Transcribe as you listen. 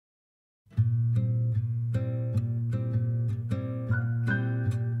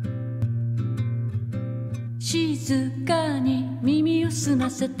静かに耳を澄ま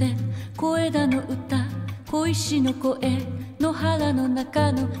せて小枝の歌、小石の声、野原の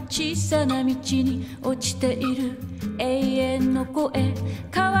中の小さな道に落ちている永遠の声。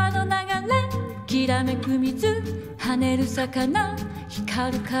川の流れ、きらめく水、跳ねる魚、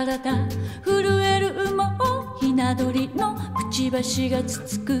光る体、震える羽毛、ひな鳥のくちばしがつ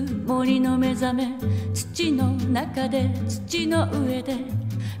つく森の目覚め。土の中で土の上で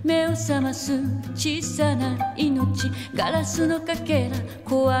目を覚ます小さな命。ガラスのかけら、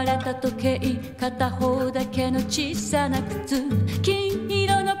壊れた時計、片方だけの小さな靴。金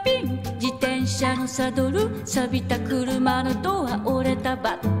色のピン、自転車のサドル、錆びた車のドア、折れた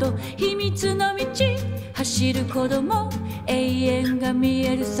バット。秘密の道、走る子供、永遠が見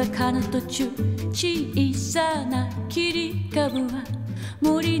える坂の途中。小さな切り株は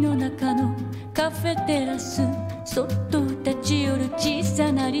森の中のカフェテラス。そっと立ち寄る小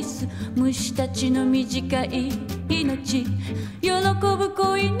さなリス、虫たちの短い命。喜ぶ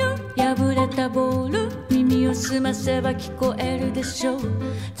子犬、破れたボール、耳を澄ませば聞こえるでしょう。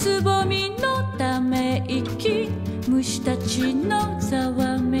つぼみのため息、虫たちのざ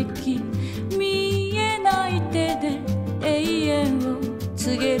わめき。見えない手で永遠を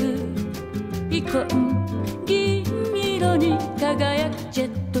告げるイコン、銀色に輝くジェ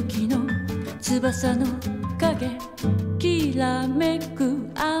ット機の翼の影、きらめく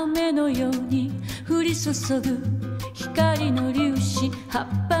雨のように降り注ぐ光の粒子。葉っ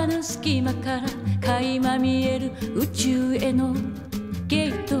ぱの隙間から垣間見える宇宙へのゲ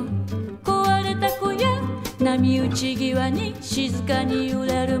ート。壊れた小屋、波打ち際に静かに揺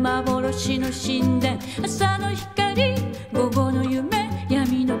れる幻の神殿。朝の光、午後の夢、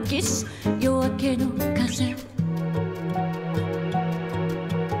闇のキス、夜明けの風。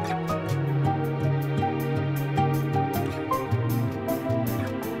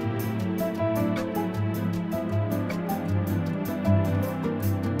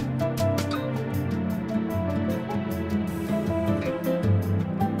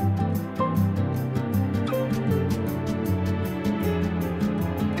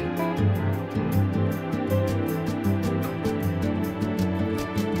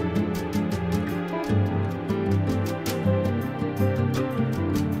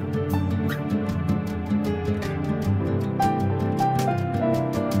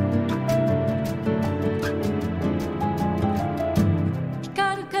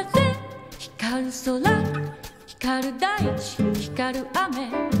空、光る大地、光る雨、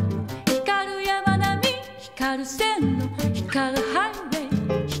光る山並み、光る線路、光るハイウ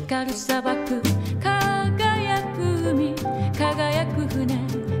ェイ、光る砂漠、輝く海、輝く船、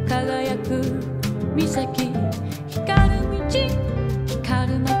輝く岬。光る道、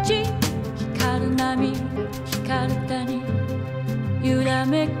光る街、光る波、光る谷、揺ら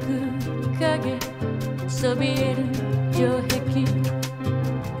めく影、そびえる城壁。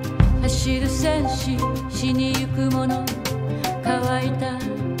走る戦士、死にゆく者、乾いた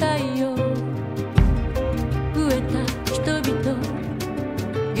太陽、飢えた人々、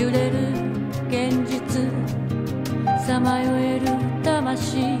揺れる現実、さまよえる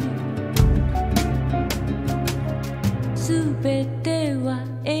魂。すべては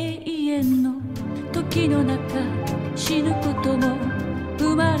永遠の時の中、死ぬことも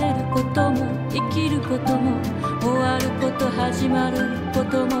生まれることも生きることも終わること始まるこ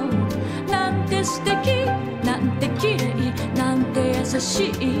とも。なんて素敵、なんて綺麗、なんて優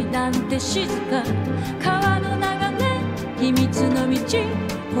しい、なんて静か。川の流れ、秘密の道、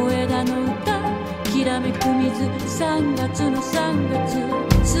小枝の歌、きらめく水。3月の3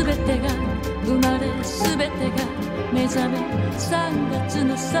月、すべてが生まれ、すべてが目覚め。3月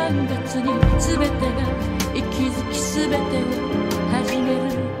の3月にすべてが息づき、すべてを始める。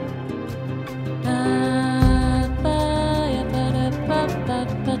パパヤパラパパ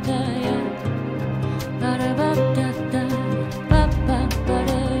パタヤパラバタタパパパラ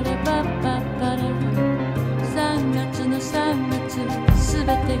ラパパパラ。3月の3月、すべ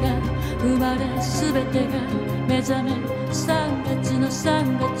てが生まれ、すべてが目覚め。3月の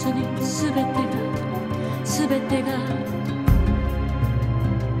3月にすべてが